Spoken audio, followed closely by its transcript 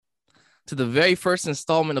to the very first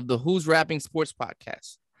installment of the Who's Rapping Sports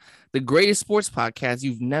Podcast, the greatest sports podcast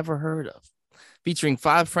you've never heard of, featuring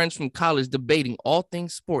 5 friends from college debating all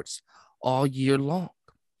things sports all year long.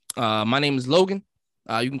 My name is Logan.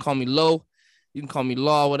 You can call me Lo. You can call me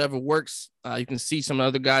Law, whatever works. You can see some of the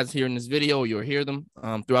other guys here in this video, or you'll hear them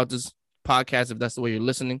throughout this podcast if that's the way you're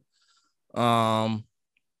listening. The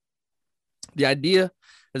idea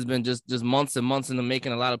has been just months and months in the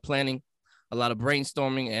making, a lot of planning, a lot of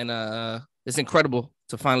brainstorming, and it's incredible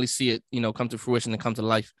to finally see it, come to fruition and come to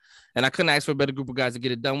life. And I couldn't ask for a better group of guys to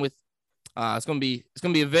get it done with. It's gonna be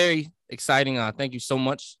a very exciting. Thank you so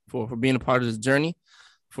much for being a part of this journey,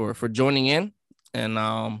 for joining in, and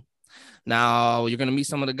now you're gonna meet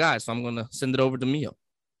some of the guys. So I'm gonna send it over to Mio.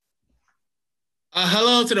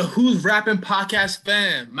 Hello to the Who's Rapping Podcast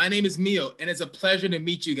fam. My name is Mio, and it's a pleasure to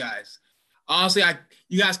meet you guys. Honestly,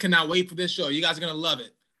 you guys cannot wait for this show. You guys are gonna love it.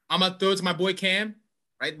 I'm gonna throw it to my boy Cam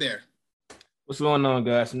right there. What's going on,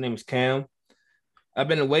 guys? My name is Cam. I've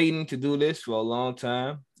been waiting to do this for a long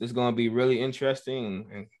time. This is gonna be really interesting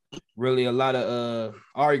and really a lot of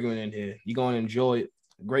arguing in here. You're gonna enjoy it.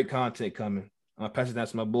 Great content coming. I'm gonna pass it down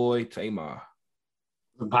to my boy Tamar.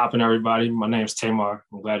 What's poppin', everybody? My name is Tamar.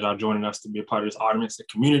 I'm glad y'all joining us to be a part of this audience, the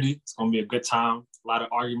community. It's gonna be a good time. A lot of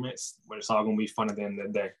arguments, but it's all gonna be fun at the end of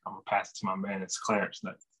the day. I'm gonna pass it to my man. It's Clarence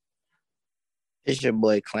next. It's your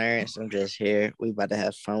boy Clarence. I'm just here. We about to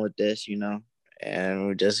have fun with this, and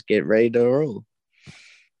we just get ready to roll.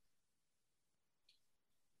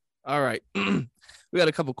 All right. We got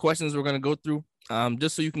a couple questions we're going to go through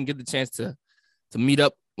just so you can get the chance to meet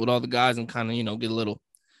up with all the guys and kind of, get a little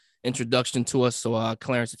introduction to us. So,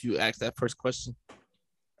 Clarence, if you ask that first question.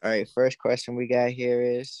 All right. First question we got here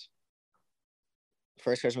is,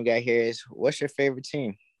 what's your favorite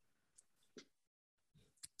team?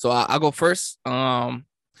 So I'll go first. My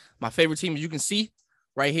favorite team, as you can see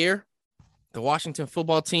right here, the Washington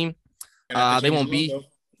football team. They won't be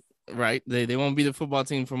right. They won't be the football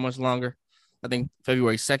team for much longer. I think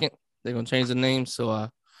February 2nd, they're gonna change the name. So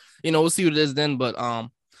we'll see what it is then. But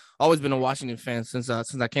always been a Washington fan since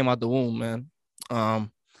I came out the womb, man.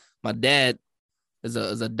 My dad is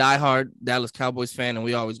a diehard Dallas Cowboys fan, and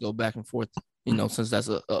we always go back and forth, since that's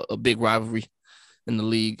a big rivalry in the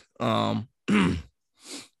league.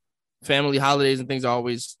 Family holidays and things are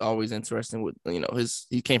always interesting with,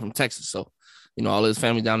 he came from Texas. So, all his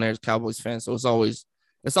family down there is Cowboys fans. So it's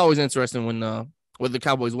always interesting when whether the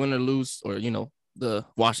Cowboys win or lose, or, the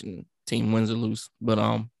Washington team wins or lose. But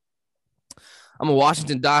I'm a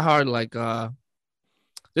Washington diehard, like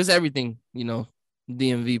just everything,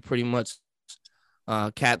 DMV pretty much.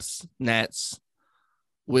 Caps, Nats,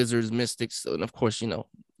 Wizards, Mystics, and of course,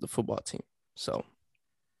 the football team. So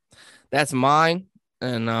that's mine.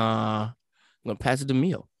 And I'm going to pass it to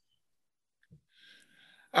Mio.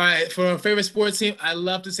 All right, for a favorite sports team, I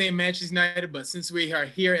love to say Manchester United, but since we are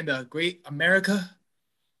here in the great America,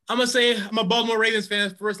 I'm going to say I'm a Baltimore Ravens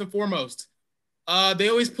fan first and foremost. They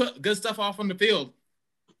always put good stuff off on the field.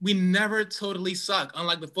 We never totally suck,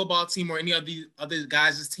 unlike the football team or any of the other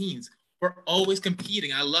guys' teams. We're always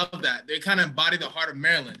competing. I love that. They kind of embody the heart of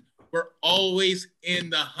Maryland. We're always in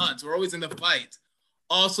the hunt. We're always in the fight.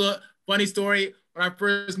 Also, funny story, when I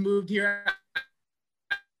first moved here,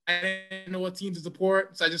 I didn't know what team to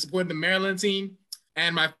support, so I just supported the Maryland team.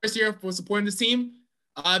 And my first year for supporting this team,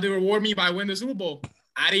 they rewarded me by winning the Super Bowl.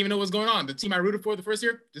 I didn't even know what was going on. The team I rooted for the first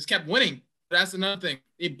year just kept winning. That's another thing.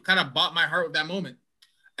 It kind of bought my heart with that moment.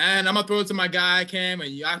 And I'm going to throw it to my guy, Cam,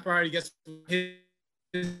 and y'all probably guess what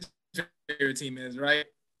his favorite team is, right?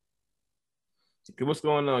 Okay, what's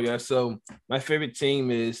going on, guys? So my favorite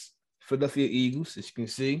team is Philadelphia Eagles, as you can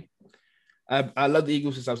see. I love the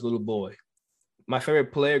Eagles since I was a little boy. My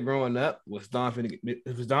favorite player growing up was Donovan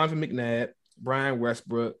McNabb, Brian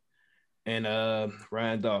Westbrook, and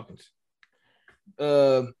Ryan Dawkins.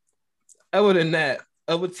 Other than that,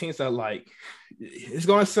 other teams I like. It's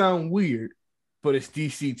gonna sound weird, but it's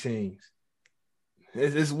DC teams.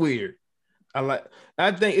 It's weird.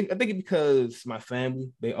 I think it because my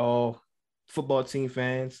family, they all football team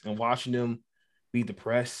fans, and watching them be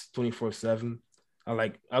depressed 24/7.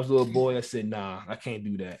 I was a little boy that said, nah, I can't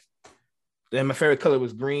do that. Then my favorite color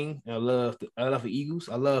was green, and I love the Eagles.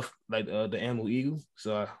 I love the animal eagle.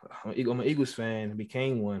 So I'm an Eagles fan and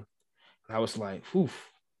became one. And I was like, whew,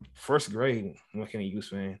 first grade, I'm like an Eagles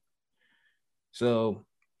fan. So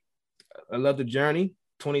I love the journey.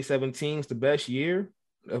 2017 is the best year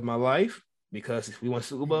of my life because we won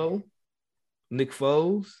Super Bowl. Nick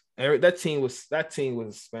Foles, that team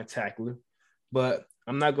was spectacular. But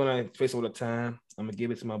I'm not gonna face all the time. I'm gonna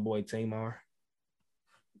give it to my boy Tamar.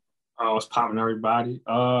 What's popping, everybody?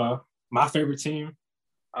 My favorite team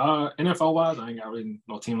NFL wise, I ain't got really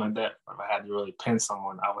no team like that. If I had to really pin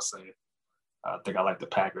someone, I would say I think I like the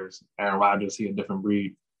Packers. Aaron Rodgers, he a different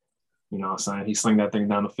breed. You know what I'm saying? He sling that thing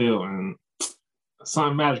down the field and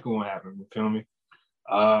something magical will happen. You feel me?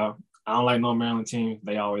 I don't like no Maryland team.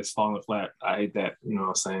 They always falling flat. I hate that. You know what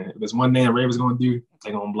I'm saying? If there's one thing the Ravens going to do,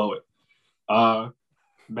 they're going to blow it.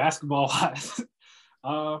 Basketball wise,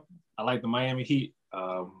 I like the Miami Heat.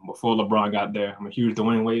 Before LeBron got there, I'm a huge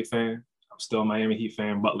Dwayne Wade fan. I'm still a Miami Heat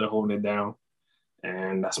fan. Butler holding it down.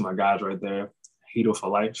 And that's my guys right there. Heater for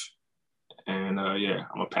life. And yeah,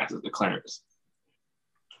 I'm going to pass it to Clarence.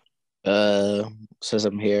 Since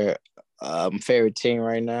I'm here, favorite team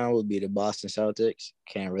right now would be the Boston Celtics.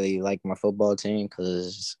 Can't really like my football team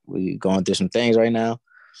because we going through some things right now.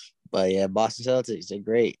 But yeah, Boston Celtics, they're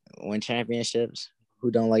great. Win championships. Who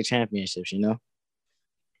don't like championships, you know?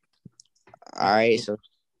 All right,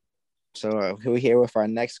 so we're here with our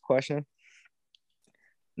next question.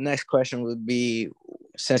 Next question would be,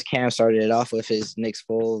 since Cam started it off with his Knicks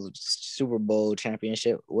full Super Bowl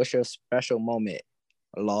championship, what's your special moment,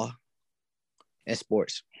 Law, in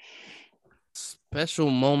sports? Special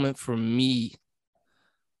moment for me.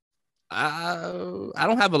 I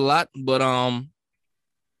don't have a lot, but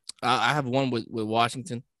I have one with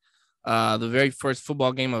Washington. The very first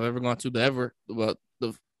football game I've ever gone to,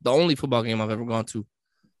 the only football game I've ever gone to.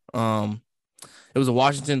 It was a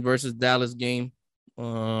Washington versus Dallas game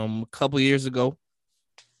a couple years ago.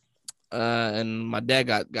 And my dad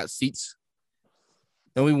got seats.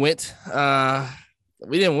 And we went.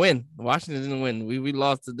 We didn't win. Washington didn't win. We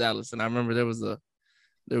lost to Dallas. And I remember there was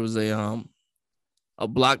a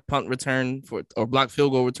block punt return or block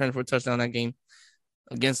field goal return for a touchdown that game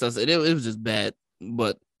against us. It was just bad.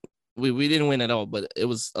 But we didn't win at all. But it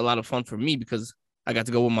was a lot of fun for me because I got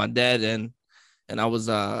to go with my dad and I was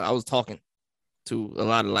talking to a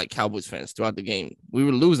lot of like Cowboys fans throughout the game. We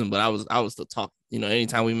were losing, but I was still talking. You know,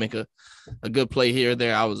 anytime we make a good play here or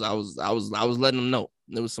there, I was letting them know.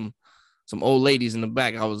 There was some old ladies in the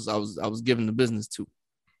back. I was giving the business to.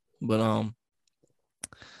 But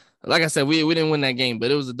like I said, we didn't win that game,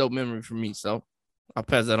 but it was a dope memory for me. So I'll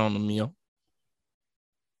pass that on to Mio.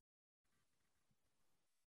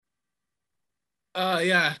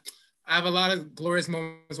 Yeah, I have a lot of glorious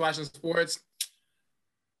moments watching sports.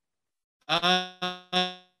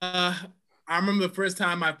 I remember the first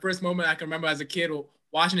time, my first moment I can remember as a kid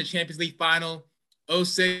watching the Champions League final,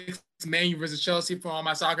 06, Man U versus Chelsea. For all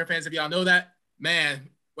my soccer fans, if y'all know that, man,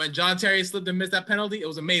 when John Terry slipped and missed that penalty, it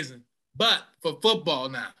was amazing. But for football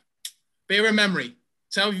now, favorite memory.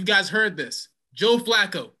 Tell me if you guys heard this. Joe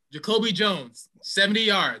Flacco, Jacoby Jones, 70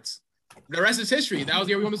 yards. The rest is history. That was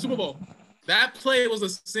the year we won the Super Bowl. That play was the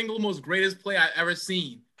single most greatest play I've ever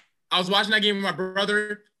seen. I was watching that game with my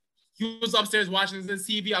brother. He was upstairs watching the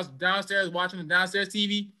TV. I was downstairs watching the downstairs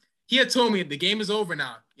TV. He had told me the game is over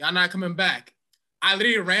now. Y'all not coming back. I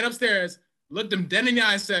literally ran upstairs, looked him dead in the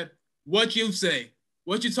eye and said, "What you say?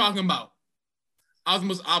 What you talking about?" I was the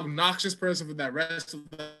most obnoxious person for that rest of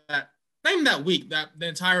that, not even that week, the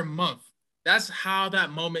entire month. That's how that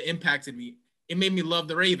moment impacted me. It made me love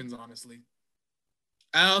the Ravens, honestly.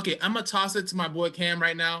 Okay, I'm going to toss it to my boy Cam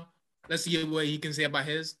right now. Let's see what he can say about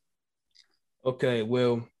his. Okay,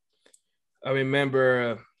 well, I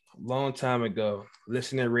remember a long time ago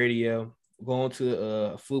listening to radio, going to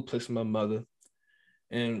a food place with my mother,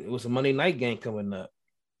 and it was a Monday night game coming up.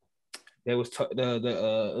 There was it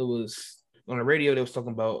was on the radio. They was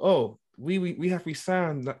talking about, oh, we have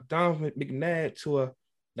resigned Donovan McNabb to an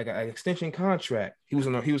extension contract. He was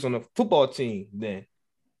on a football team then.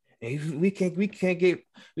 And we can't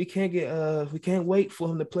wait for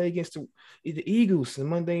him to play against the Eagles on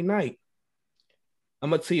Monday night.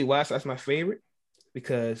 I'm gonna tell you why that's my favorite,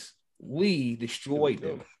 because we destroyed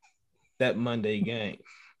them that Monday game,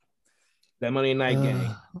 that Monday night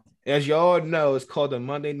game. As y'all know, it's called the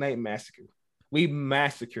Monday Night Massacre. We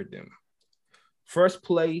massacred them. First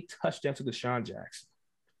play, touchdown to Deshaun Jackson.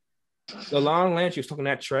 Alon Landry was talking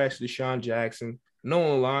that trash to Deshaun Jackson.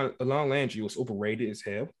 No, Alon Landry was overrated as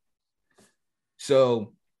hell.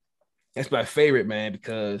 So that's my favorite, man,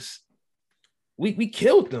 because we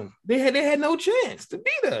killed them. They had no chance to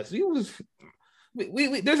beat us.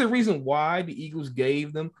 There's a reason why the Eagles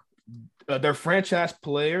gave them their franchise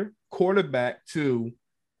player quarterback to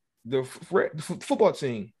the football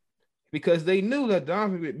team, because they knew that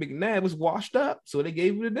Donovan McNabb was washed up, so they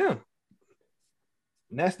gave it to them.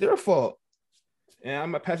 And that's their fault. And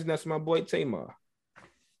I'm gonna pass it down to my boy Tamar.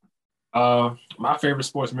 My favorite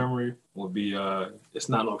sports memory would be it's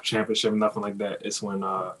not no championship, nothing like that. It's when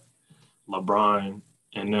LeBron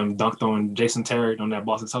and them dunked on Jason Terry on that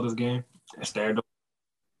Boston Celtics game and stared.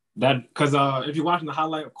 That because if you're watching the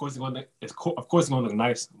highlight, of course it's going to look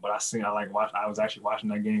nice. But I was actually watching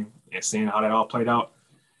that game and seeing how that all played out.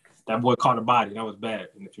 That boy caught a body. That was bad.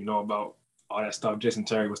 And if you know about all that stuff Jason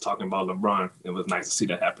Terry was talking about LeBron, it was nice to see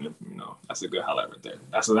that happening. That's a good highlight right there.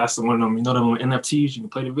 That's the one of them. Them NFTs you can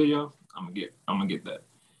play the video. I'm gonna get that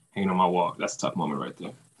hanging on my wall. That's a tough moment right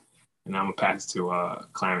there. And I'm gonna pass it to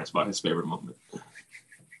Clarence about his favorite moment.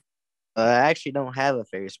 I actually don't have a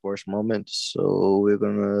favorite sports moment, so we're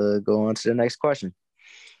gonna go on to the next question.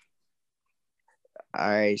 All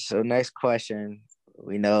right, so next question.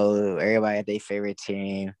 We know everybody had their favorite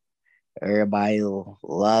team. Everybody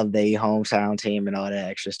love their hometown team and all that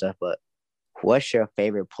extra stuff, but what's your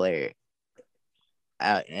favorite player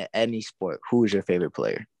out in any sport? Who's your favorite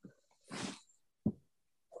player?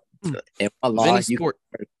 Any sport.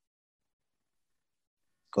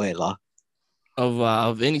 Go ahead, Law.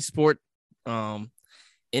 Of any sport,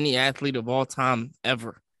 any athlete of all time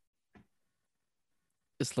ever.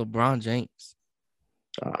 It's LeBron James.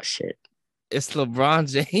 Oh shit. It's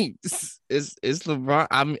LeBron James. It's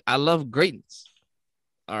LeBron. I love greatness.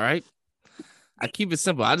 All right. I keep it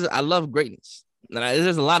simple. I love greatness. And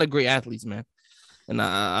there's a lot of great athletes, man. And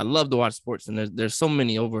I love to watch sports. And there's so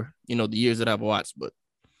many over, the years that I've watched. But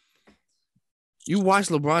you watch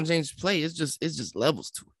LeBron James play, it's just levels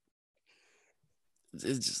to it.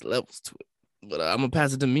 It's just levels to it. But I'm gonna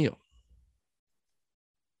pass it to Mio.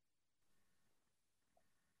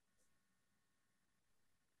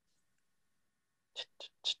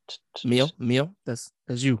 Mio, that's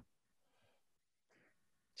you.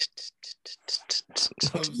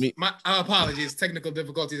 My apologies, technical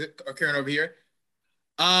difficulties occurring over here.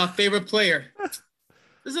 Favorite player.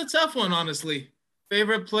 This is a tough one, honestly.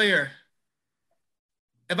 Favorite player.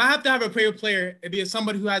 If I have to have a favorite player, it'd be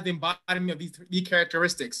somebody who has the embodiment of these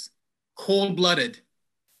characteristics. Cold-blooded.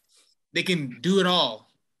 They can do it all.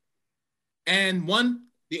 And one,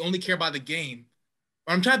 they only care about the game.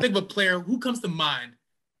 But I'm trying to think of a player who comes to mind.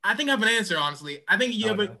 I think I have an answer, honestly. I think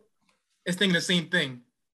is thinking the same thing.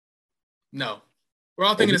 No. We're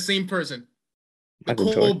all thinking the same person. The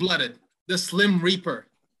cold-blooded. The Slim Reaper.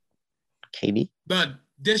 KD? The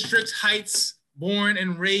District Heights, born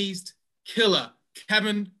and raised killer.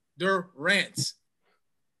 Kevin Durant.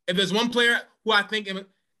 If there's one player who I think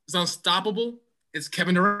is unstoppable, it's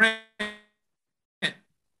Kevin Durant.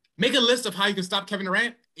 Make a list of how you can stop Kevin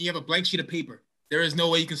Durant, and you have a blank sheet of paper. There is no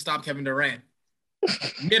way you can stop Kevin Durant.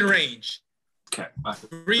 Mid-range. Okay.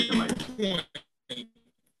 3-point.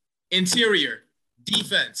 Interior.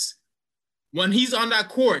 Defense. When he's on that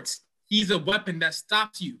court, he's a weapon that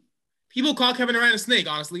stops you. People call Kevin Durant a snake,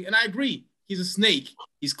 honestly, and I agree. He's a snake.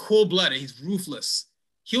 He's cold-blooded. He's ruthless.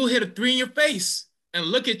 He'll hit a 3 in your face and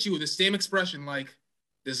look at you with the same expression like,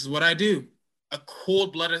 this is what I do. A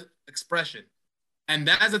cold-blooded expression. And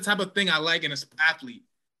that's the type of thing I like in an athlete.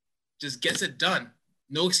 Just gets it done.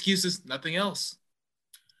 No excuses, nothing else.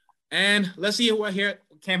 And let's see what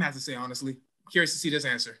Cam has to say, honestly. I'm curious to see this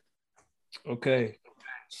answer. Okay.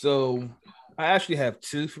 So I actually have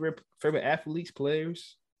two favorite athletes,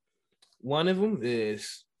 players. One of them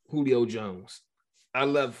is Julio Jones. I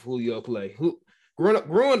love Julio play.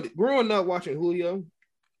 Growing up watching Julio,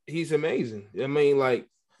 he's amazing. I mean, like,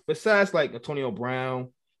 besides like Antonio Brown,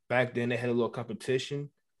 back then they had a little competition.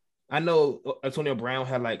 I know Antonio Brown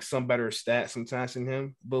had like some better stats sometimes than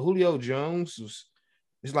him, but Julio Jones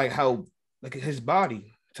it's like how like his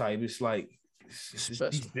body type. It's like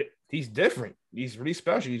he's different. He's really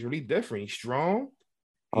special. He's really different. He's strong.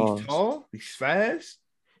 He's tall. He's fast.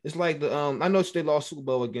 It's like I know they lost Super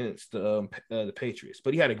Bowl against the Patriots,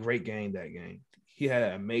 but he had a great game that game. He had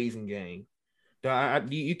an amazing game.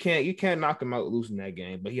 You can't knock him out losing that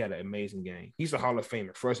game, but he had an amazing game. He's a Hall of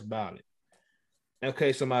Famer, first ballot.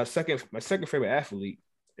 Okay, so my second favorite athlete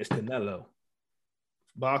is Canelo.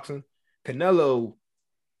 Boxing. Canelo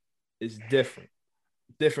is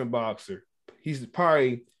different boxer. He's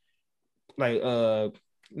probably like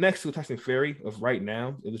next to Tyson Fury of right now,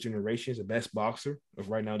 of this generation, is the best boxer of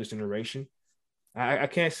right now, this generation. I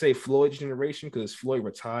can't say Floyd's generation because Floyd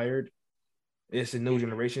retired. It's a new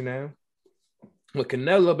generation now. But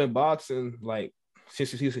Canelo been boxing like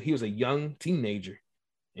since he was a young teenager,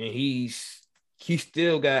 and he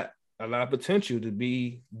still got a lot of potential to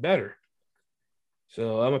be better.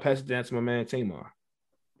 So I'm gonna pass it down to my man Tamar.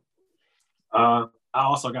 I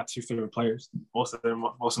also got two favorite players. Most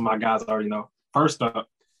of my guys already know. First up,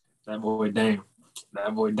 that boy Dame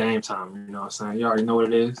time. You know what I'm saying? You already know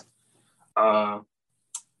what it is.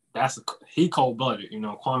 He cold-blooded. You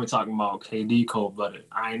know, Kwame talking about KD cold-blooded.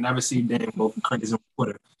 I ain't never seen Dame go crazy on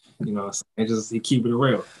Twitter. You know what I'm saying? He keep it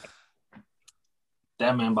real.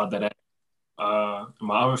 That man about that.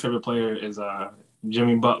 My other favorite player is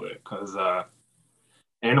Jimmy Butler because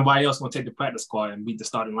ain't nobody else gonna take the practice squad and beat the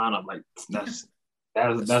starting lineup. Like that's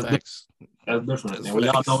facts. that's different. That's And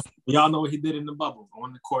we all know what he did in the bubble,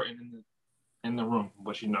 on the court and in the room.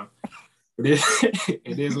 But it is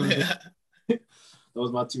it is what it is.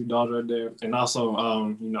 Those are my two dogs right there, and also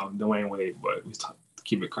Dwayne Wade. But we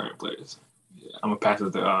keep it current players. Yeah, I'm gonna pass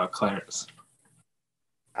it to Clarence.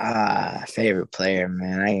 Favorite player,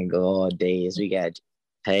 man. I can go all days. We got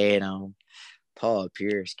Tatum, Paul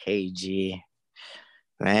Pierce, KG.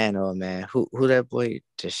 Man, oh man, who that boy?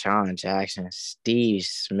 Deshaun Jackson, Steve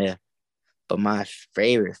Smith. But my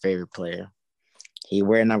favorite player, he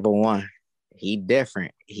wear number 1. He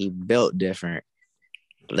different. He built different.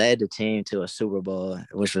 Led the team to a Super Bowl,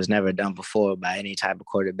 which was never done before by any type of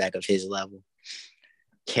quarterback of his level.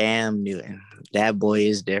 Cam Newton. That boy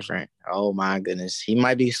is different. Oh my goodness. He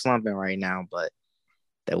might be slumping right now, but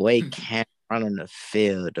the way Cam run on the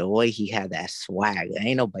field, the way he had that swagger,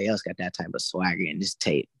 ain't nobody else got that type of swagger in these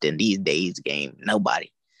days game.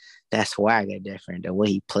 Nobody. That swagger different. The way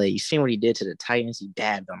he played. You seen what he did to the Titans? He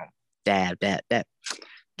dabbed on them. That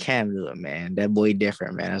Cam Newton, man. That boy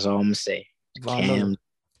different, man. That's all I'm gonna say. Cam.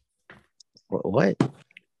 What?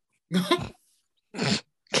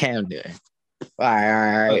 Cam Newton. All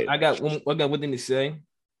right. I got one thing to say.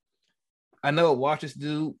 I never watched this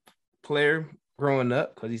dude player growing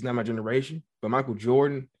up because he's not my generation, but Michael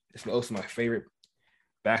Jordan is also my favorite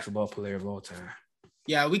basketball player of all time.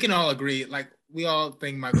 Yeah, we can all agree. Like, we all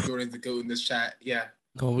think Michael Jordan's the GOAT in this chat. Yeah.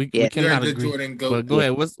 No, we cannot agree. Jordan GOAT. But go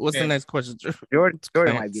ahead. What's the next question? Jordan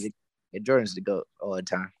might be Jordan's the GOAT all the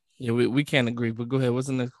time. Yeah, we can't agree, but go ahead. What's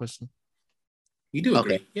the next question? We do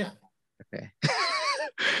agree. Okay. Yeah. Okay.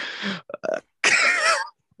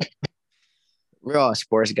 We're all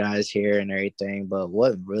sports guys here and everything, but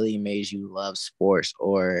what really makes you love sports,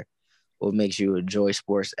 or what makes you enjoy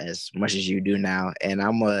sports as much as you do now? And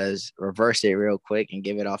I'm going to reverse it real quick and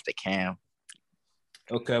give it off to Cam.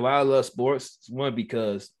 Okay, well, I love sports. One,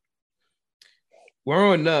 because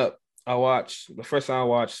growing up, the first time I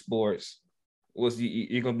watched sports was,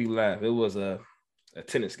 you're going to be laughing. It was a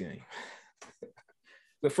tennis game.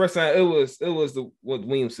 The first time it was the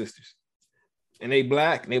Williams sisters, and they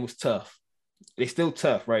black and they was tough. They still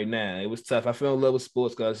tough right now. It was tough. I fell in love with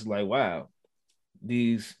sports because it's like, wow,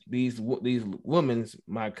 these women's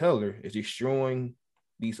my color is destroying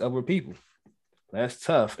these other people. That's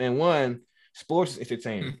tough. And one, sports is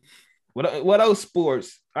entertaining. Without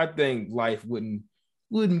sports, I think life wouldn't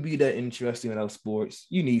be that interesting without sports.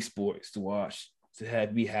 You need sports to watch, to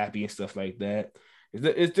be happy and stuff like that.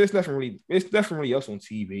 It's nothing really else on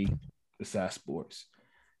TV besides sports.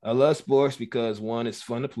 I love sports because, one, it's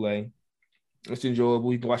fun to play. It's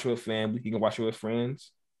enjoyable. You can watch it with family. You can watch it with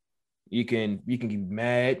friends. You can be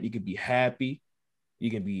mad. You can be happy.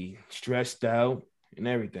 You can be stressed out and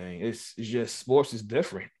everything. It's just, sports is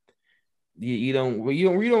different. You don't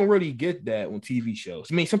really get that on TV shows.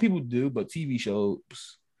 I mean, some people do, but TV shows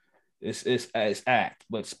it's act.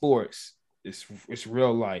 But sports, it's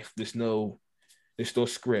real life. There's no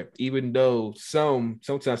script. Even though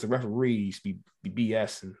sometimes the referees be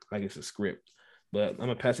BSing like it's a script. But I'm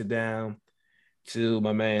gonna pass it down to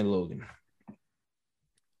my man Logan.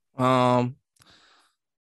 For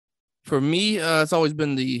me, it's always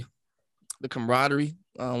been the camaraderie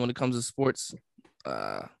when it comes to sports.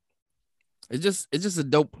 It's just a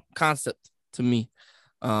dope concept to me.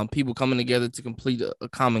 People coming together to complete a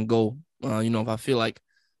common goal. If I feel like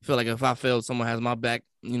if I fail, someone has my back.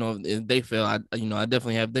 If they fail, I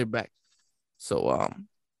definitely have their back. So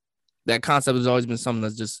that concept has always been something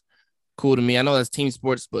that's just cool to me. I know that's team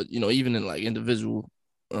sports, but even in like individual,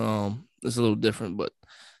 it's a little different. But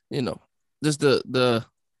just the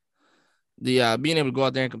being able to go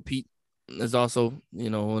out there and compete is also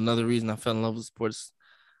another reason I fell in love with sports.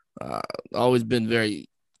 Always been very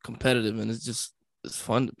competitive, and it's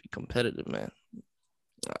fun to be competitive, man.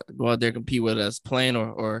 Go out there and compete, whether that's playing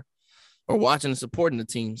or watching and supporting the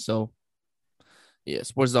team. So yeah,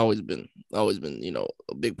 sports has always been a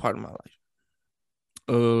big part of my life.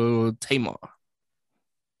 Tamar.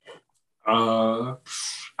 I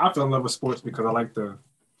fell in love with sports because I like the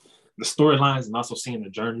storylines and also seeing the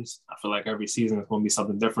journeys. I feel like every season is going to be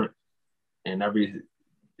something different, and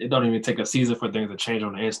it don't even take a season for things to change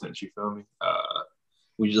on the instant. You feel me?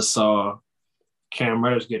 We just saw Cam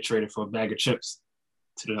Reddish get traded for a bag of chips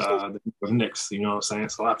to the Knicks. You know what I'm saying?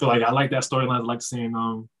 So I feel like I like that storyline. I like seeing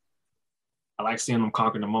them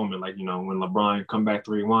conquer the moment. Like, when LeBron come back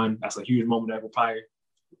 3-1, that's a huge moment that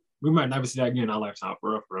we might never see that again in our lifetime.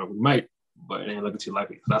 For real. We might, but it ain't looking too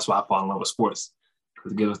likely. That's why I fall in love with sports,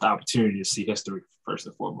 because it gives us the opportunity to see history first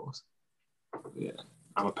and foremost. Yeah,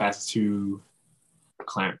 I'm gonna pass it to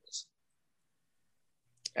Clarence.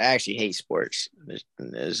 I actually hate sports.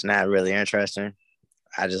 It's not really interesting.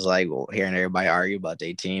 I just like hearing everybody argue about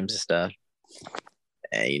their teams and stuff.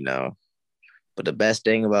 And but the best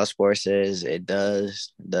thing about sports is it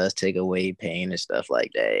does take away pain and stuff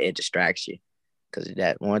like that. It distracts you. Because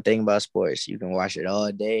that one thing about sports, you can watch it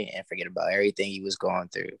all day and forget about everything you was going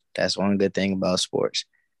through. That's one good thing about sports.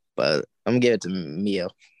 But I'm gonna give it to Mio.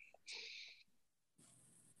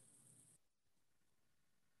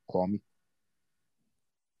 Call me.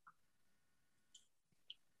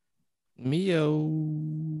 Mio.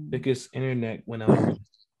 Because internet went out.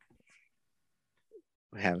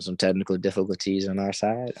 We're having some technical difficulties on our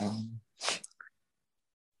side.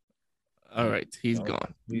 All right, he's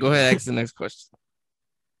gone. Go ahead, ask the next question.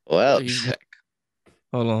 Well, He's back.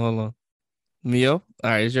 Hold on. Mio, all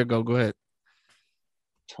right, it's your go. Go ahead.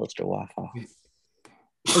 toaster Wi-Fi.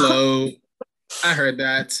 Hello. I heard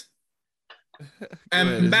that. ahead, And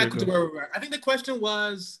it's back your to go. where we were. I think the question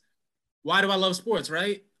was, why do I love sports,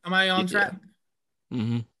 right? Am I on track?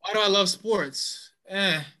 Mm-hmm. Why do I love sports?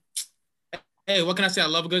 Hey, what can I say? I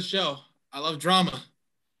love a good show. I love drama.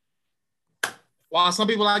 While some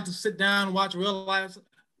people like to sit down and watch Real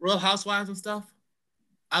Housewives and stuff,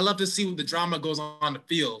 I love to see what the drama goes on the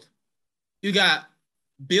field. You got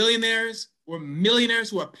billionaires or millionaires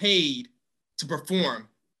who are paid to perform.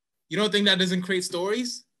 You don't think that doesn't create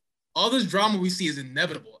stories? All this drama we see is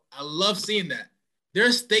inevitable. I love seeing that. There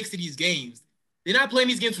are stakes to these games. They're not playing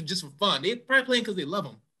these games just for fun. They're probably playing because they love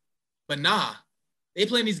them. But nah, they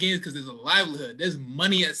playing these games because there's a livelihood. There's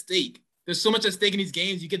money at stake. There's so much at stake in these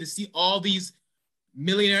games. You get to see all these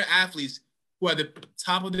millionaire athletes who are the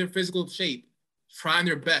top of their physical shape, trying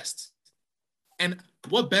their best. And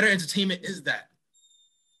what better entertainment is that?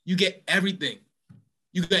 You get everything.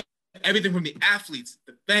 You get everything from the athletes,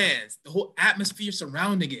 the fans, the whole atmosphere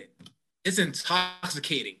surrounding it. It's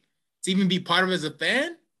intoxicating. To even be part of it as a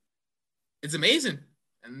fan, it's amazing.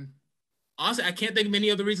 And honestly, I can't think of many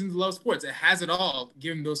other reasons to love sports. It has it all,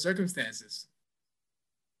 given those circumstances.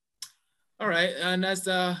 All right, and that's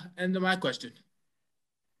the end of my question.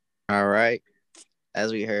 All right.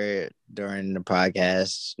 As we heard during the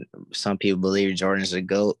podcast, some people believe Jordan's the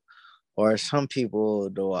GOAT, or some people,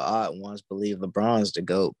 the odd ones, believe LeBron's the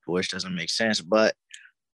GOAT, which doesn't make sense. But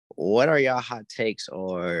what are y'all hot takes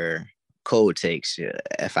or cold takes,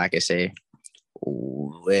 if I could say?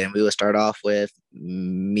 And we will start off with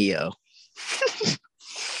Mio.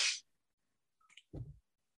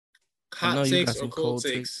 Hot takes or cold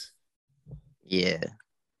takes? Yeah.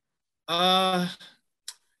 I'm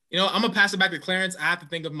gonna pass it back to Clarence. I have to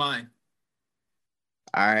think of mine.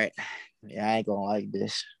 All right. Yeah, I ain't gonna like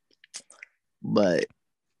this. But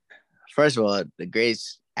first of all, the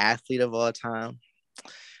greatest athlete of all time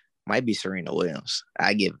might be Serena Williams.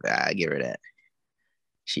 I give her that.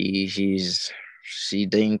 She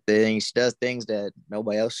does things that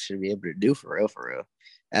nobody else should be able to do for real,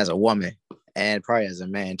 as a woman, and probably as a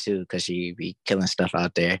man too, because she be killing stuff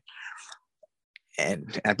out there.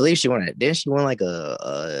 And I believe she won it. Didn't she win like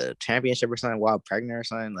a championship or something while pregnant or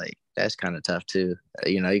something? Like, that's kind of tough too.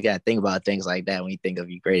 You got to think about things like that when you think of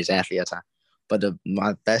your greatest athlete of all time. But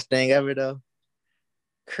my best thing ever though,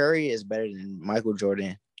 Curry is better than Michael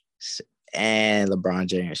Jordan and LeBron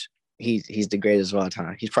James. He's the greatest of all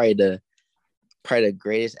time. He's probably the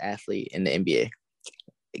greatest athlete in the NBA.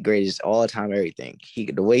 Greatest all time everything.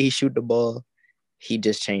 The way he shoot the ball, he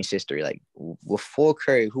just changed history. Like, before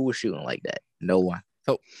Curry, who was shooting like that? No one.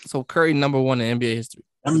 So Curry number one in NBA history.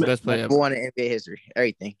 Best player ever. One in NBA history.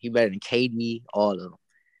 Everything. He better than KD, all of them.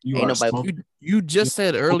 Ain't nobody. You just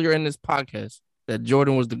said earlier in this podcast that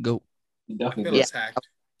Jordan was the GOAT. Definitely.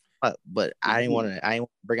 But I didn't want to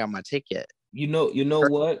bring out my take yet. You know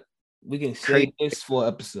what? We can save this for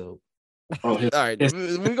episode. All right,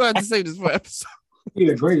 we're gonna have to save this for episode. He's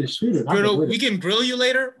the greatest shooter. We can grill you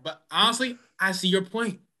later, but honestly, I see your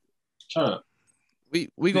point. Shut up. We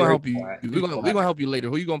gonna help you. We gonna help you later.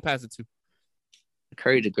 Who you gonna pass it to?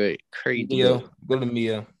 Curry the great. Curry the Mio. great. Go to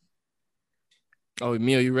Mio. Oh,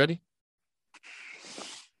 Mio, you ready?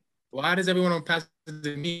 Why does everyone want to pass it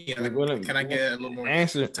to me? Can I get a little more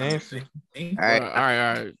answer? All right. All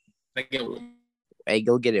right. I get one. Hey,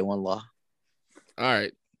 go get it, one law. All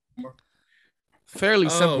right. Fairly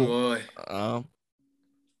simple. Oh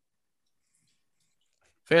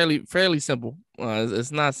boy. Fairly simple.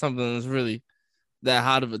 It's not something that's really that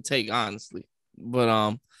hot of a take, honestly. But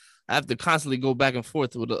I have to constantly go back and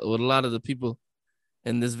forth with a lot of the people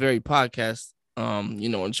in this very podcast,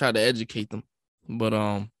 and try to educate them.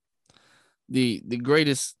 But the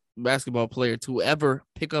greatest basketball player to ever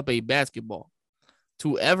pick up a basketball,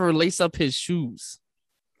 to ever lace up his shoes,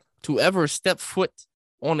 to ever step foot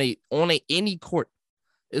on any court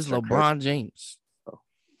is LeBron James.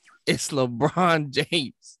 It's LeBron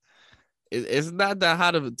James. It's not that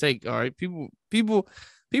hot of a take, all right? People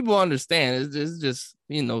understand. It's just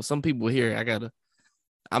some people here.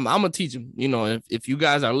 I'm gonna teach them. If you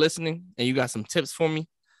guys are listening and you got some tips for me,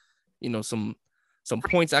 some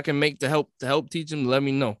points I can make to help teach them, let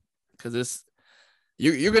me know, because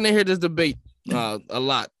you're gonna hear this debate a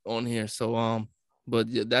lot on here. So but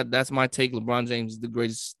yeah, that's my take. LeBron James is the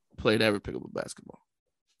greatest player to ever pick up a basketball.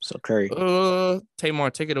 So Curry.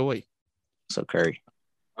 Tamar, take it away. So Curry.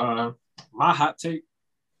 My hot take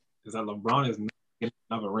is that LeBron is not getting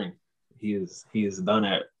another ring. He is done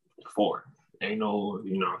at 4. Ain't no,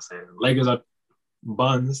 what I'm saying. Lakers are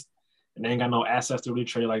buns, and they ain't got no assets to really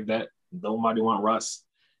trade like that. Nobody want Russ,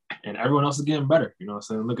 and everyone else is getting better. You know what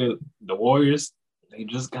I'm saying? Look at the Warriors. They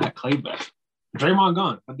just got Clay back. Draymond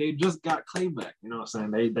gone, but they just got Clay back. You know what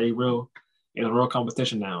I'm saying? They real in a real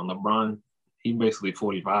competition now. LeBron, he basically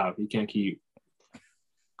 45. He can't keep.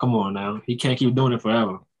 Come on now, he can't keep doing it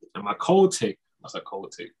forever. And my cold take. What's a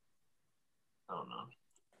cold take? I don't know.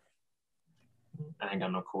 I ain't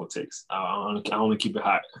got no cold takes. I only keep it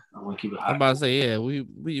hot. I want to keep it hot. I'm about to say, yeah,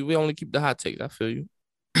 we only keep the hot takes. I feel you.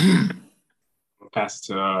 I'll pass it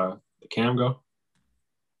to the Cam go.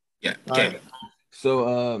 Yeah, Cam. Right.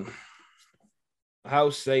 So I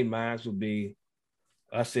would say mine would be,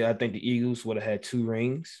 I think the Eagles would have had 2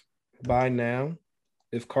 rings by now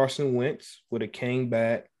if Carson Wentz would have came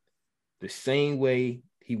back the same way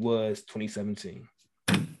he was 2017.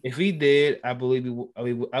 If he did, I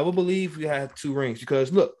would believe we had 2 rings,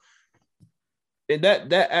 because look, and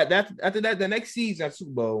that after that, the next season at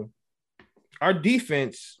Super Bowl, our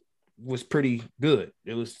defense was pretty good.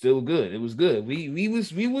 It was still good. It was good. We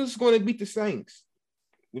was going to beat the Saints.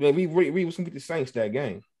 We was going to beat the Saints that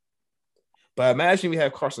game. But imagine we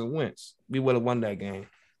had Carson Wentz, we would have won that game.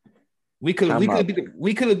 We could have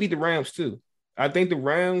beat the Rams too. I think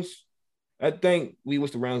we was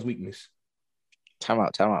the Rams' weakness. Time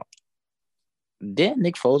out. Didn't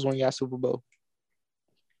Nick Foles win y'all Super Bowl?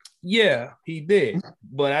 Yeah, he did.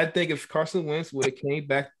 But I think if Carson Wentz would have came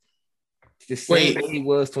back the same way he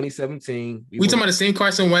was 2017. We talking about the same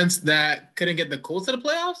Carson Wentz that couldn't get the Colts to the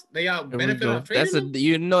playoffs? They got benefit of trading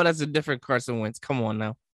him? That's a different Carson Wentz. Come on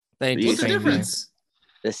now. What's the difference?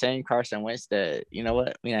 The same Carson Wentz that, you know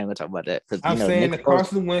what? We're not even going to talk about that. I'm saying the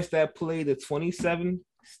Carson Wentz that played the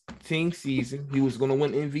 2017 season, he was going to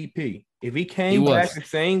win MVP. If he came back the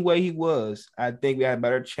same way he was, I think we had a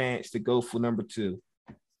better chance to go for number 2.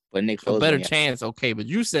 But Nick Foles, a better chance, okay. But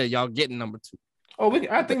you said y'all getting number 2. Oh,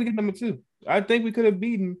 I think we get number 2. I think we could have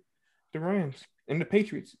beaten the Rams and the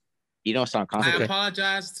Patriots. You don't sound confident. I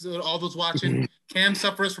apologize to all those watching. Cam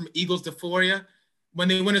suffers from Eagles dysphoria. When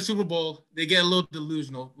they win a Super Bowl, they get a little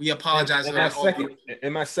delusional. We apologize for that.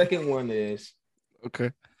 And my second one is,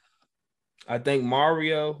 okay, I think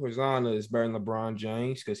Mario Hosanna is better than LeBron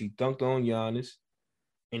James because he dunked on Giannis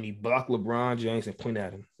and he blocked LeBron James and pointed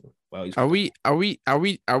at him. Well, are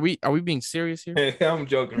we being serious here? I'm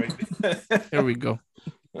joking right there. Here we go.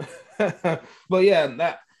 But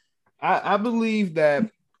yeah, I believe that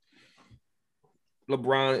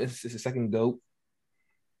LeBron is the second GOAT.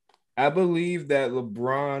 I believe that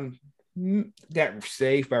LeBron got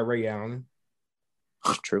saved by Ray Allen.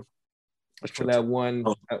 That's true. For that one.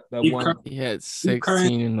 He had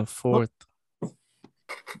 16 in the 4th.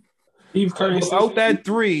 Steve Curry without that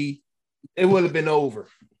 3, it would have been over.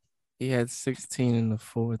 He had 16 in the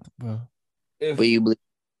 4th, bro. If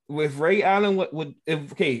Ray Allen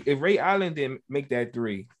if Ray Allen didn't make that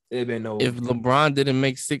 3, it'd been over. If LeBron didn't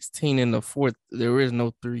make 16 in the 4th, there is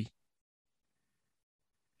no 3.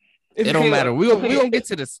 It don't matter. We gonna get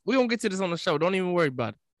to this. We gonna get to this on the show. Don't even worry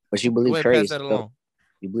about it. But you believe Curry?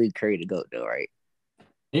 You believe Curry to GOAT though, right?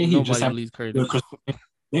 Nobody believes Curry.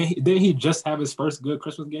 Didn't he just have his first good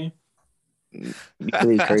Christmas game? You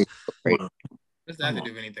believe Curry? Does that have to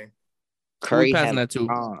do with anything? Curry passing that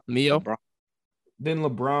to Mio. Then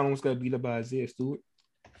LeBron almost got beat up by Isaiah Stewart.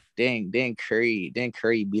 Then Curry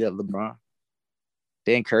beat up LeBron.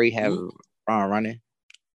 Then Curry have LeBron running.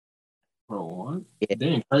 Bro, what? Yeah.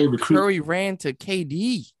 Then Curry ran to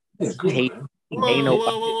KD. Wait.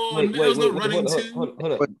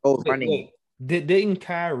 Didn't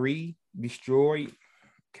Kyrie destroy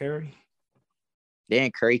Curry?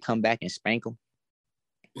 Didn't Curry come back and spank him?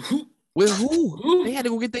 With who? They had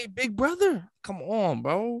to go get their big brother. Come on,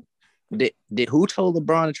 bro. Did who told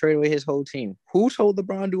LeBron to trade away his whole team? Who told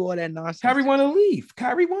LeBron to do all that nonsense? Kyrie want to leave.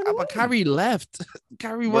 But Kyrie left.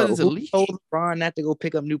 Kyrie wanted to leave. Who told LeBron not to go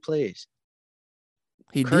pick up new players?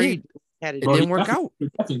 He did. had it. It didn't work out.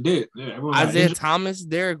 It definitely did. Yeah, everyone got Isaiah injured. Thomas,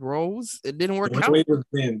 Derrick Rose, it didn't work The out. way it was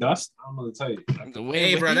being dust, I don't know what to tell you. The way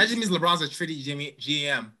Hey, bro, he- that just means LeBron's a shitty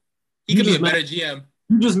GM. He You could be a just better GM.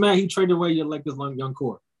 You just mad he traded away your like this young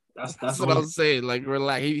core. That's what I was saying. Like,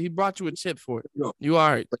 relax. He brought you a chip for it. Yo. You all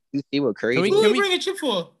right? You see what Curry? Can we- Who can you bring a chip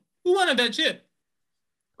for? Who wanted that chip?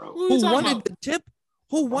 Bro. Who you Who talking wanted about? the chip?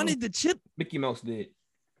 Who wanted the chip? Mickey Mouse did.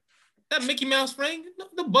 That Mickey Mouse ring?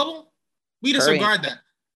 The bubble? We Curry- disregard that.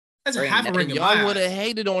 That's a Curry half a never- ring in Y'all my would have eyes.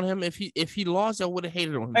 hated on him if he lost. Y'all would have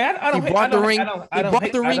hated on him. Hey, I don't He hate, brought I don't, the ring. I don't, I He don't brought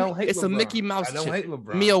hate, the I ring. don't hate It's a LeBron. Mickey Mouse I don't chip. hate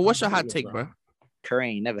LeBron. Mio, what's your I hot hate take, LeBron. bro? Curry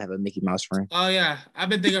ain't never have a Mickey Mouse ring. Oh, yeah. I've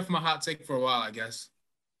been thinking from a hot take for a while, I guess.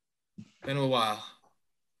 Been a while.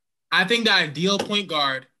 I think the ideal point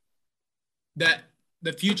guard that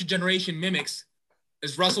the future generation mimics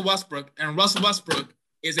is Russell Westbrook, and Russell Westbrook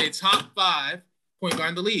is a top 5 point guard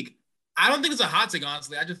in the league. I don't think it's a hot take,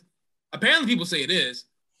 honestly. Apparently people say it is.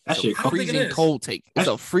 That It's shit a I don't think it freezing is. cold take. It's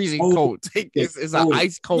a freezing cold. cold take. It's an Cold.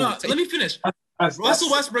 ice cold No, take. let me finish.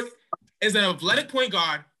 Russell Westbrook is an athletic point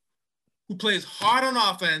guard who plays hard on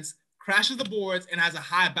offense, crashes the boards, and has a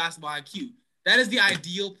high basketball IQ. That is the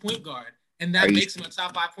ideal point guard, and that Are you- makes him a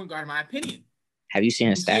top 5 point guard in my opinion. Have you seen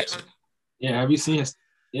his stats? Yeah, have you seen his?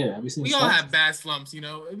 Yeah, have you seen? We his all stats? have bad slumps, you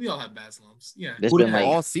know. We all have bad slumps. Yeah. This Who been the like,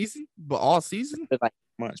 all season, but all season. been like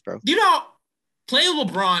months, bro. You know, playing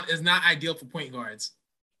LeBron is not ideal for point guards.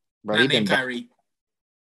 Bro, Not he been named back. Kyrie.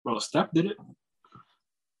 Bro, Steph did it.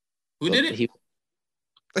 Who did it? He,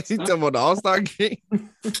 He talking about the All Star game. Bro,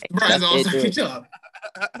 Steph it's also did good it. job.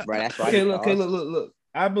 Bro, that's why. Okay, he look, lost. look.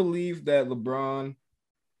 I believe that LeBron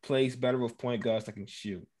plays better with point guards that can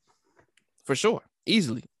shoot. For sure,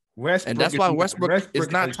 easily, Westbrook and that's is why not- Westbrook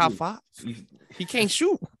is not can top shoot. 5. He's- He can't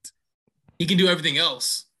shoot. He can do everything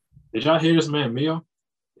else. Did y'all hear this man, Mio?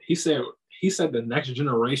 He said the next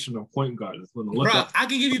generation of point guards is going to look Bro, up. I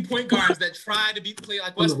can give you point guards that try to play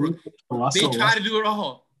like Westbrook. They Russell try to do it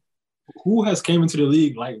all. Who has came into the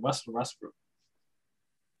league like Westbrook?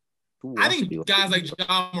 Who I wants to think be with- guys like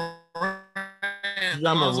John Morant,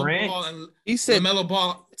 John Lonzo Morant? Ball, and He said LaMelo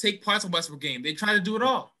Ball take parts of Westbrook game. They try to do it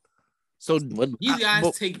all. so. What These guys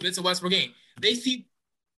but- take bits of Westbrook game. They see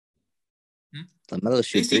LaMelo they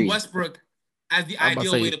shoot see threes. Westbrook as the I'm about to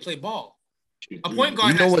ideal say- way to play ball. A point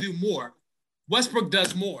guard You know has what- to do more. Westbrook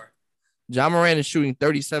does more. John Moran is shooting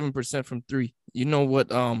 37% from 3. You know what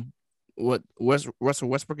Russell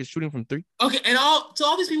Westbrook is shooting from 3? Okay, and all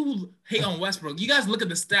these people who hate on Westbrook, you guys look at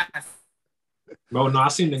the stats. Bro, no, I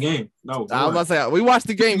seen the game. No, I was about to say we watched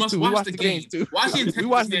the You games must too. We watch watched the the game. games too. Watch the We intensity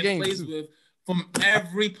watched the man games plays too. with from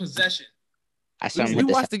every possession. I saw him We hit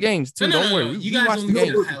the watched the games too. No, no, Don't no, worry. no. We You guys watched the don't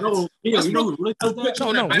games. know the highlights. you know who really does that?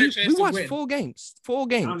 Westbrook- No, better we chance to watched win. full games. Full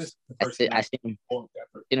games. I seen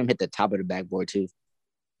him hit the top of the backboard too.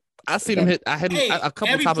 I seen him hit. I had Hey, a couple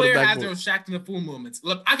every top of the player has their backboard. Shaq in the fool moments.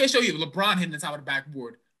 Look, I can show you LeBron hitting the top of the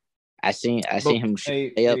backboard. I seen him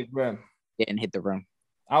shoot Hey, up bro. and hit the rim.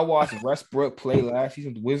 I watched Westbrook play last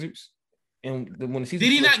season with the Wizards, and when the season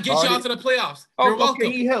Did he first not get y'all started- to the playoffs? You're Oh, welcome.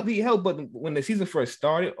 okay, he helped, but when the season first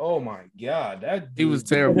started, oh my god, that He was dude-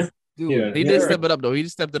 terrible. Dude, Yeah, He did step it up though. He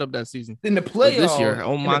just stepped it up that season. in the But playoffs this year,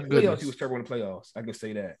 oh in my the playoffs, goodness. he was terrible in the playoffs. I can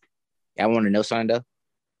say that. I want to know something though.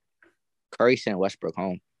 Curry sent Westbrook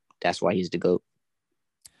home. That's why he's the GOAT.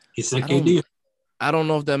 He said I don't- KD. I don't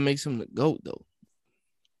know if that makes him the GOAT though.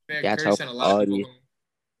 Man, Yeah, I Curry told sent a lot of all people you- home.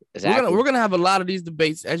 Exactly. We're gonna have a lot of these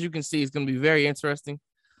debates. As you can see, it's gonna be very interesting.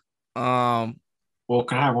 Well,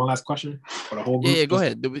 can I have one last question for the whole group? Yeah, go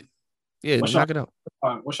ahead. What's Knock it out.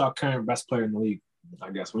 What's your current best player in the league?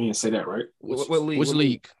 I guess we didn't say that, right? What league? Which What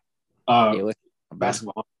league? Yeah, what's-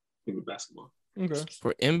 Basketball. Give me basketball. Okay.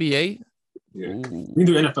 For NBA? Yeah. Ooh. We can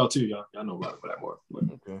do NFL too, y'all. Y'all know about that more. But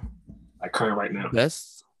Okay. like current right now.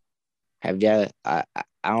 Best. Have y'all? I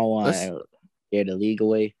don't want Let's- to get the league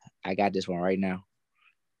away. I got this one right now.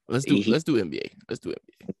 Let's do He- NBA. Let's do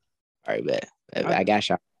NBA. All right, bet. I got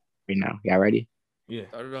shot right now. Y'all ready? Yeah.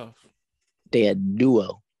 Start it off. They a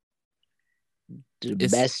duo. The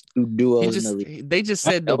It's- best two duos in the league. They just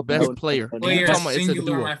said the No, best no, player. no, no. You Player talking about it's a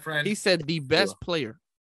singular, duo. my friend. He said the best player.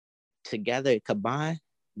 Together combined,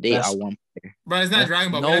 they Best. are one player. Bro, it's not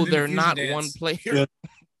Dragon Ball. We No, gotta do the they're fusion not dance. one player. Yeah.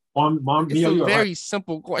 Mom, It's Mio, a you're very right.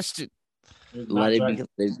 simple question. It's Let not it Dragon.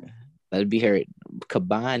 be. Let it be heard.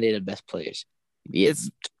 Combined, they're the best players. Yeah, It's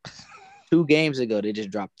 2 games ago, they just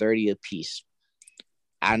dropped 30 apiece.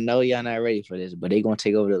 I know y'all not ready for this, but they gonna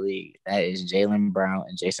take over the league. That is Jaylen Brown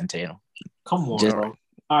and Jason Tatum. Come on, Just- bro.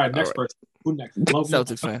 All right, next All person. Who next? Blow me.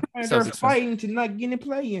 Celtics fan. And they're Celtics fan. fighting to not get in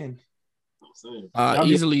play in. I'm saying. Y'all get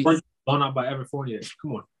Easily. blown out by Evan Fournier.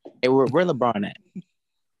 Come on. Hey, where LeBron at?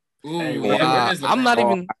 Ooh, Hey, yeah, where is I'm not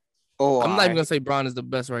LeBron? even. Oh, I'm not even alright. gonna say Brown is the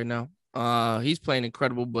best right now. He's playing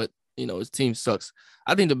incredible, but you know his team sucks.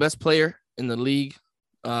 I think the best player in the league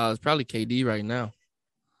is probably KD right now.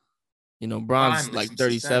 You know, Bron's Finally, like some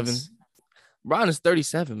 37. success. Bron is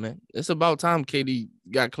 37, man. It's about time KD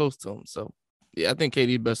got close to him. So, yeah, I think KD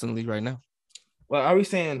is best in the league right now. Well, are we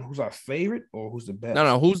saying who's our favorite or who's the best?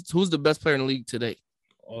 No. Who's the best player in the league today?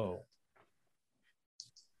 Oh.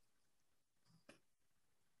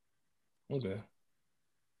 Okay.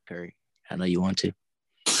 Curry. I know you want to.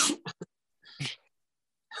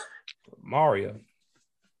 Mario.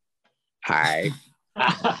 All right.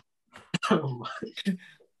 All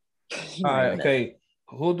right. Okay.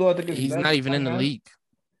 Who do I think is He's best not even right in the now? league.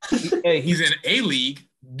 Hey, He's in a league.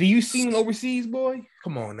 Do you see him overseas, boy?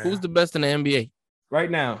 Come on now. Who's the best in the NBA? Right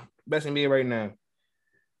now? Best NBA right now.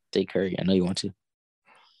 Say Curry. I know you want to.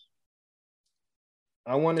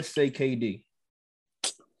 I want to say KD.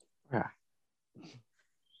 Yeah.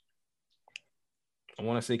 I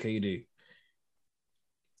want to say KD.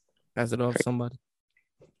 Pass it off to somebody.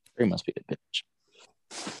 Curry must be the bitch.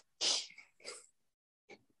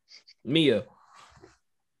 Mia.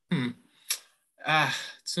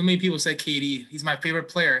 So many people say KD. He's my favorite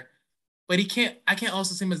player, but I can't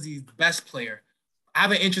also say him as the best player. I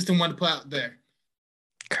have an interesting one to put out there.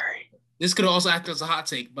 Curry. This could also act as a hot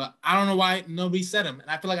take, but I don't know why nobody said him. And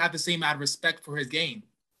I feel like I have the same amount of respect for his game.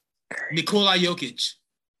 Curry. Nikola Jokic.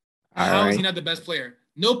 All How is he right. not the best player?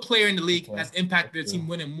 No player in the league Okay. has impacted their team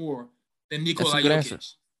winning more than That's Nikola a good Jokic. answer.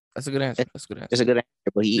 That's a good answer. It's a good answer,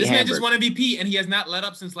 but he This man just hamburger. won MVP and he has not let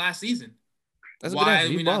up since last season. That's a good Why answer. are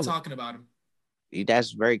He we not balling. talking about him?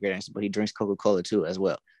 That's a very good answer, but he drinks Coca-Cola too as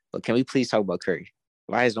well. But can we please talk about Curry?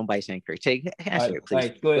 Why is nobody saying Curry? Take answer it,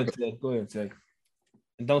 please. Go ahead, Ted. Go ahead, Ted.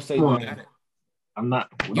 And don't say Come on. dang. I'm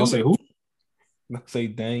not. Don't say who. Don't say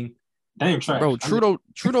dang. Damn trash. Bro,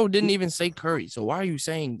 Trudeau didn't even say Curry. So why are you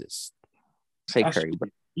saying this? Say That's- Curry, bro.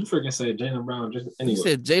 You freaking said Jaylen Brown. Just He anyway.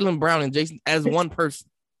 said Jaylen Brown and Jason as one person.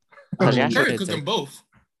 Because y'all Go Curry ahead, cooked Tay. them both.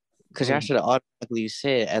 should have automatically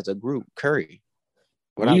said as a group Curry.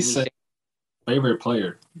 When Without you me say saying- favorite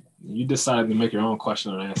player, you decided to make your own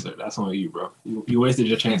question and answer. That's on you, bro. You wasted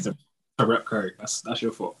your chance to rep Curry. That's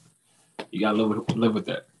your fault. You gotta live with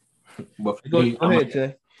that. But for Go me, ahead,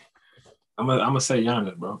 Ted. I'm gonna say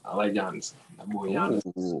Giannis, bro. I like Giannis. That boy Giannis.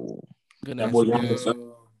 Ooh. Good That answer. boy Giannis.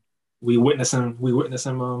 We witness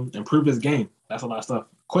him improve his game. That's a lot of stuff.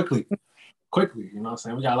 Quickly. You know what I'm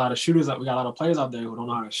saying? We got a lot of shooters we got a lot of players out there who don't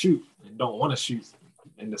know how to shoot and don't want to shoot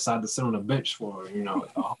and decide to sit on the bench for,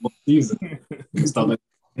 a whole season. Stuff like,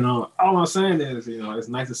 all I'm saying is, it's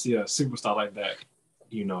nice to see a superstar like that,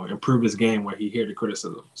 improve his game where he hear the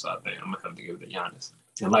criticism. So I think I'm gonna have to give it to Giannis.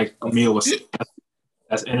 And like Emil was saying,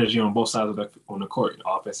 that's energy on both sides on the court,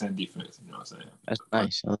 offense and defense. You know what I'm saying? That's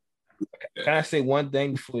nice. Can I say one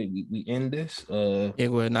thing before we end this? Yeah,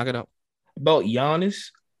 go ahead, knock it out. About Giannis,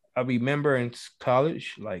 I remember in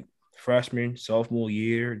college, like freshman, sophomore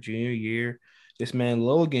year, junior year, this man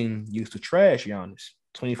Logan used to trash Giannis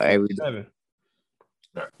 24/7.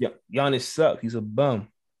 Yeah, Giannis sucks. He's a bum.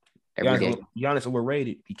 Every day. Giannis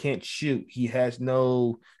overrated. He can't shoot. He can't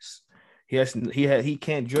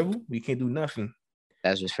dribble. He can't do nothing.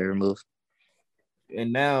 That's his favorite move.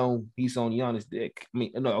 And now he's on Giannis' dick. I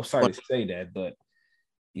mean, no, I'm sorry to say that, but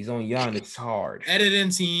he's on Giannis hard. Editing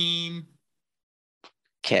team.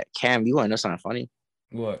 Cam, you want to know something funny?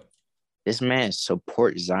 What? This man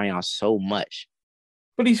supports Zion so much.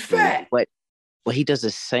 But he's fat. But he does the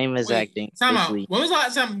same exact thing. Time out. When was the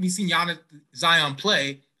last time we seen Zion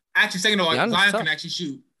play? Actually, second of all, Giannis Zion tough. can actually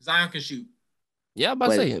shoot. Zion can shoot. Yeah, I'm about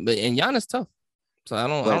to say it. But and Giannis tough. So I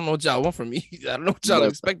don't know what y'all want from me. I don't know what y'all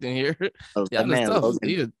expecting here. Giannis tough. Logan,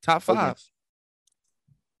 He's a top 5.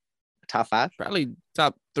 Top 5? Probably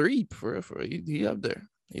top 3 for he up there.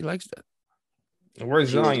 He likes that. Where's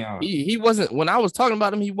Zion? He wasn't when I was talking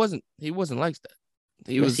about him. He wasn't like that.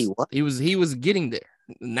 He was getting there.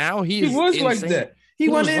 Now he was insane. like that. He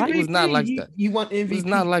won MVP. He was not like that. He won MVP. He was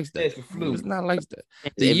not like that. He was not like that.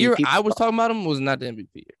 The year I was talking about him was not the MVP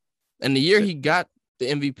year. And the year he got the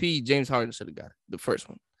MVP, James Harden should have got it. The first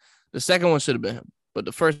one. The second one should have been him. But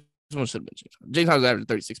the first one should have been James Harden. James Harden averaged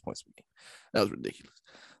 36 points per game. That was ridiculous.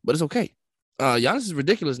 But it's okay. Giannis is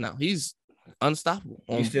ridiculous now. He's unstoppable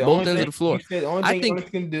on both ends of the floor. The only thing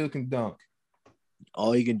Giannis can do can dunk.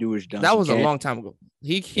 All you can do is dunk. That was a long time ago.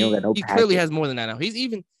 He clearly has more than that now. He's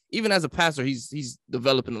even as a passer, he's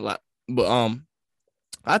developing a lot. But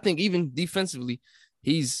I think even defensively,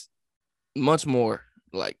 he's much more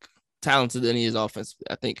like talented than he is offensively.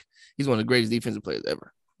 I think he's one of the greatest defensive players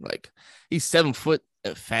ever. Like he's 7 foot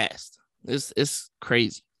and fast. It's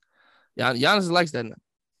crazy. Giannis likes that now.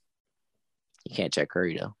 You can't check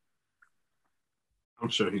Curry though. I'm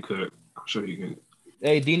sure he could.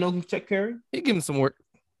 Hey, do you know who check Curry? He give him some work.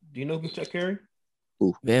 Do you know who check Curry?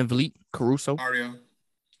 Van Vliet, Caruso, Mario.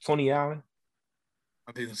 Tony Allen.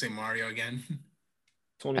 I think they'll say Mario again.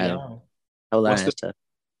 Tony Allen. Hold on,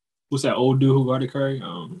 what's that old dude who guarded Curry?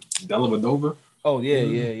 Dellavedova. Oh, yeah.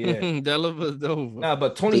 Dellavedova. Nah,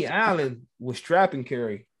 but Tony Allen was strapping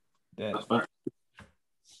Curry. That's fine.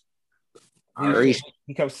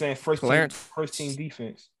 He kept saying first team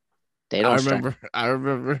defense. They don't I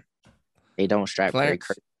remember. They don't strap Curry.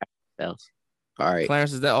 All right.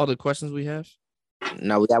 Clarence, is that all the questions we have?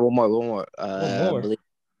 No, we got one more.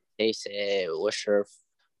 They said,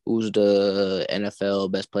 who's the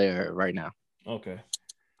NFL best player right now? Okay.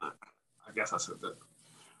 I guess I said that.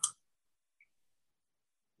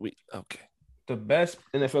 Okay. The best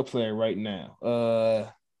NFL player right now.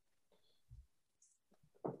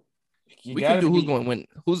 We can do who's going to win.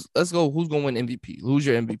 Let's go. Who's going to win MVP? Who's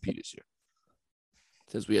your MVP this year?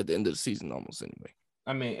 Since we're at the end of the season almost anyway.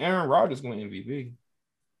 I mean, Aaron Rodgers going MVP.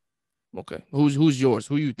 Okay. Who's yours?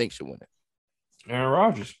 Who you think should win it? Aaron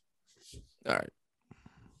Rodgers. All right.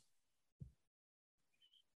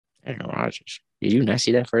 Aaron Rodgers. Did you not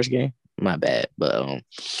see that first game? My bad, but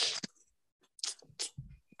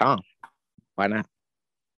Tom. Why not?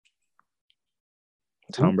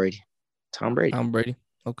 Tom Brady.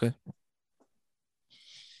 Okay.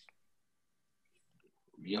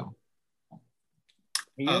 Yo.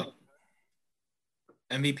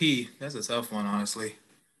 MVP. That's a tough one, honestly.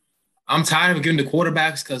 I'm tired of giving the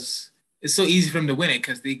quarterbacks because it's so easy for them to win it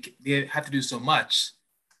because they have to do so much.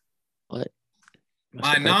 What?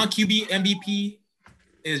 My non-QB MVP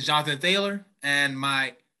is Jonathan Taylor, and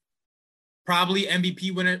my probably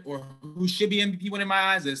MVP winner, or who should be MVP winner in my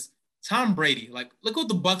eyes, is Tom Brady. Like, look what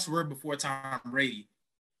the Bucs were before Tom Brady.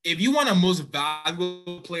 If you want a most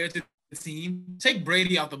valuable player to the team, take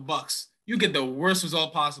Brady out the Bucs. You get the worst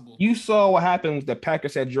result possible. You saw what happened with the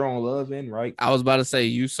Packers had Jerome Love in, right? I was about to say,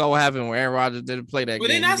 you saw what happened when Aaron Rodgers didn't play that game. Were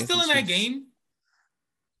they not still in that game?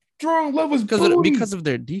 Jerome Love was because of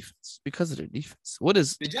their defense. What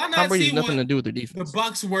is Tom Brady has nothing to do with their defense? The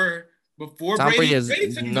Bucs were before Tom Brady has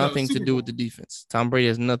Brady nothing to do with the defense. Tom Brady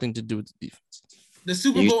has nothing to do with the defense. The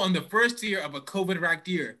Super Bowl in the first year of a COVID-racked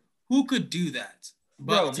year. Who could do that?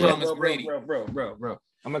 But Thomas Brady. Bro.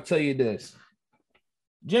 I'm gonna tell you this.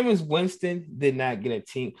 Jameis Winston did not get a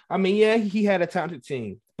team. I mean, yeah, he had a talented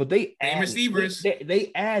team, but they added receivers.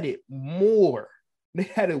 They added more. They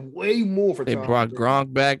added way more for. They brought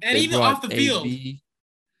Gronk back, and even off the field. Brady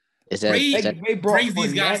brings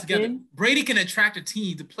these guys together. Brady can attract a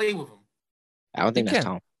team to play with him. I don't think that's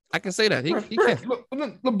Tom. I can say that he can.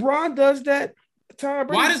 LeBron does that. Tom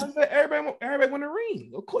Brady does that. Everybody want a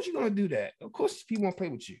ring. Of course, you're gonna do that. Of course, people want to play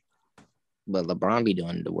with you. But LeBron be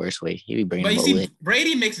doing it the worst way. He be bringing. But you see,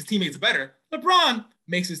 Brady makes his teammates better. LeBron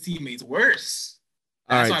makes his teammates worse.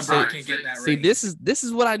 That's why Brock can't get that ring. See, this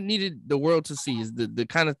is what I needed the world to see is the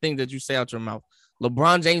kind of thing that you say out your mouth.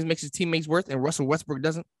 LeBron James makes his teammates worse, and Russell Westbrook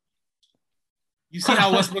doesn't. You see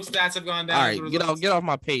how Westbrook's stats have gone down. All right, get off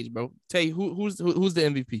my page, bro. Tell you who's the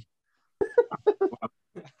MVP.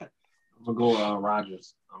 I'm gonna go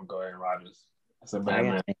Rodgers. I'm gonna go Aaron Rodgers. That's a bad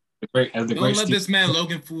man. Don't let this man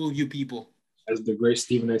Logan fool you people. As the great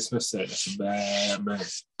Stephen A. Smith said, that's a bad man.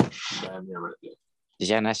 Bad man right there. Did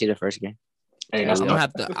y'all not see the first game? Hey, I'm gonna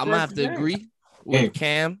have to agree with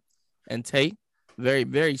Cam and Tay. Very,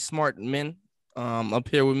 very smart men up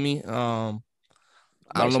here with me. I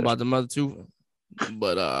don't know about the other two,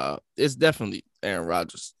 but it's definitely Aaron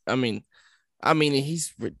Rodgers. I mean,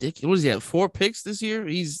 he's ridiculous. What does he have? 4 picks this year?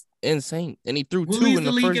 He's insane. And he threw 2 in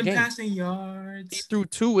the first game. Passing yards. He threw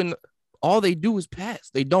 2 and all they do is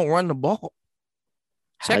pass. They don't run the ball.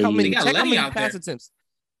 Check how many pass attempts.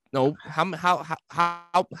 No, how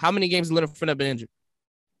many games has Leonard Fournette been injured?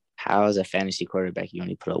 How is a fantasy quarterback you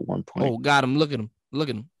only put up 1 point? Oh, got him. Look at him.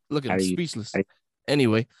 Speechless.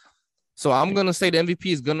 Anyway, so I'm gonna say the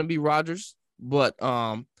MVP is gonna be Rodgers, but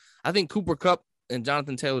I think Cooper Kupp and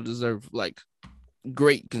Jonathan Taylor deserve like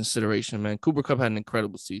great consideration, man. Cooper Kupp had an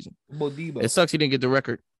incredible season. It sucks he didn't get the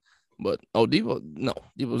record, but Debo's not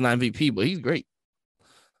MVP, but he's great.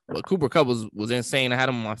 But Cooper Kupp was insane. I had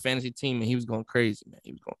him on my fantasy team, and he was going crazy, man.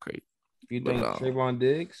 He was going crazy. You think Trayvon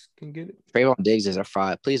Diggs can get it? Trayvon Diggs is a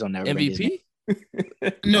fraud. Please don't never MVP.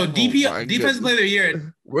 No, defensive player of the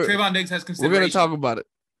year. Trayvon Diggs has consideration. We're going to talk about it.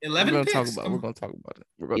 11 We're picks. going to talk about it.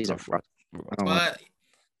 But I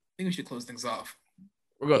think we should close things off.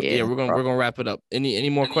 We're gonna wrap it up. Any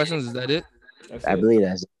more questions? Is that it? I believe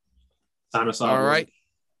that's it. Time to All right.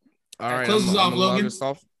 Close us off, Logan.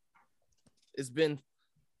 It's been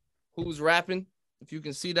Who's Rapping. If you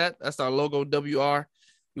can see that, that's our logo, WR.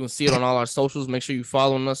 You're gonna see it on all our socials. Make sure you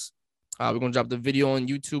following us. We're gonna drop the video on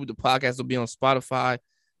YouTube. The podcast will be on Spotify,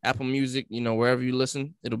 Apple Music, wherever you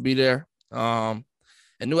listen, it'll be there. And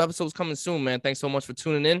new episodes coming soon, man. Thanks so much for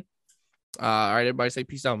tuning in. All right, everybody say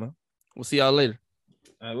peace out, man. We'll see y'all later.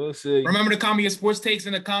 I will see. Remember to comment your sports takes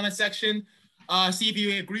in the comment section. See if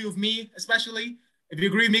you agree with me, especially. If you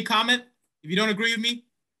agree with me, comment. If you don't agree with me,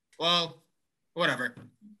 well, whatever.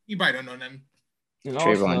 You probably don't know them. And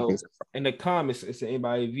also, in the comments, it's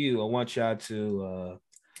anybody view. I want y'all to,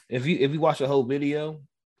 if you watch the whole video,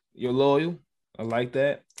 you're loyal. I like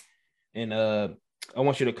that. And I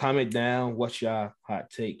want you to comment down what's your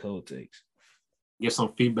hot take, cold takes. Get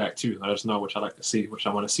some feedback too. Let us know what y'all like to see, what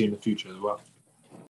y'all want to see in the future as well.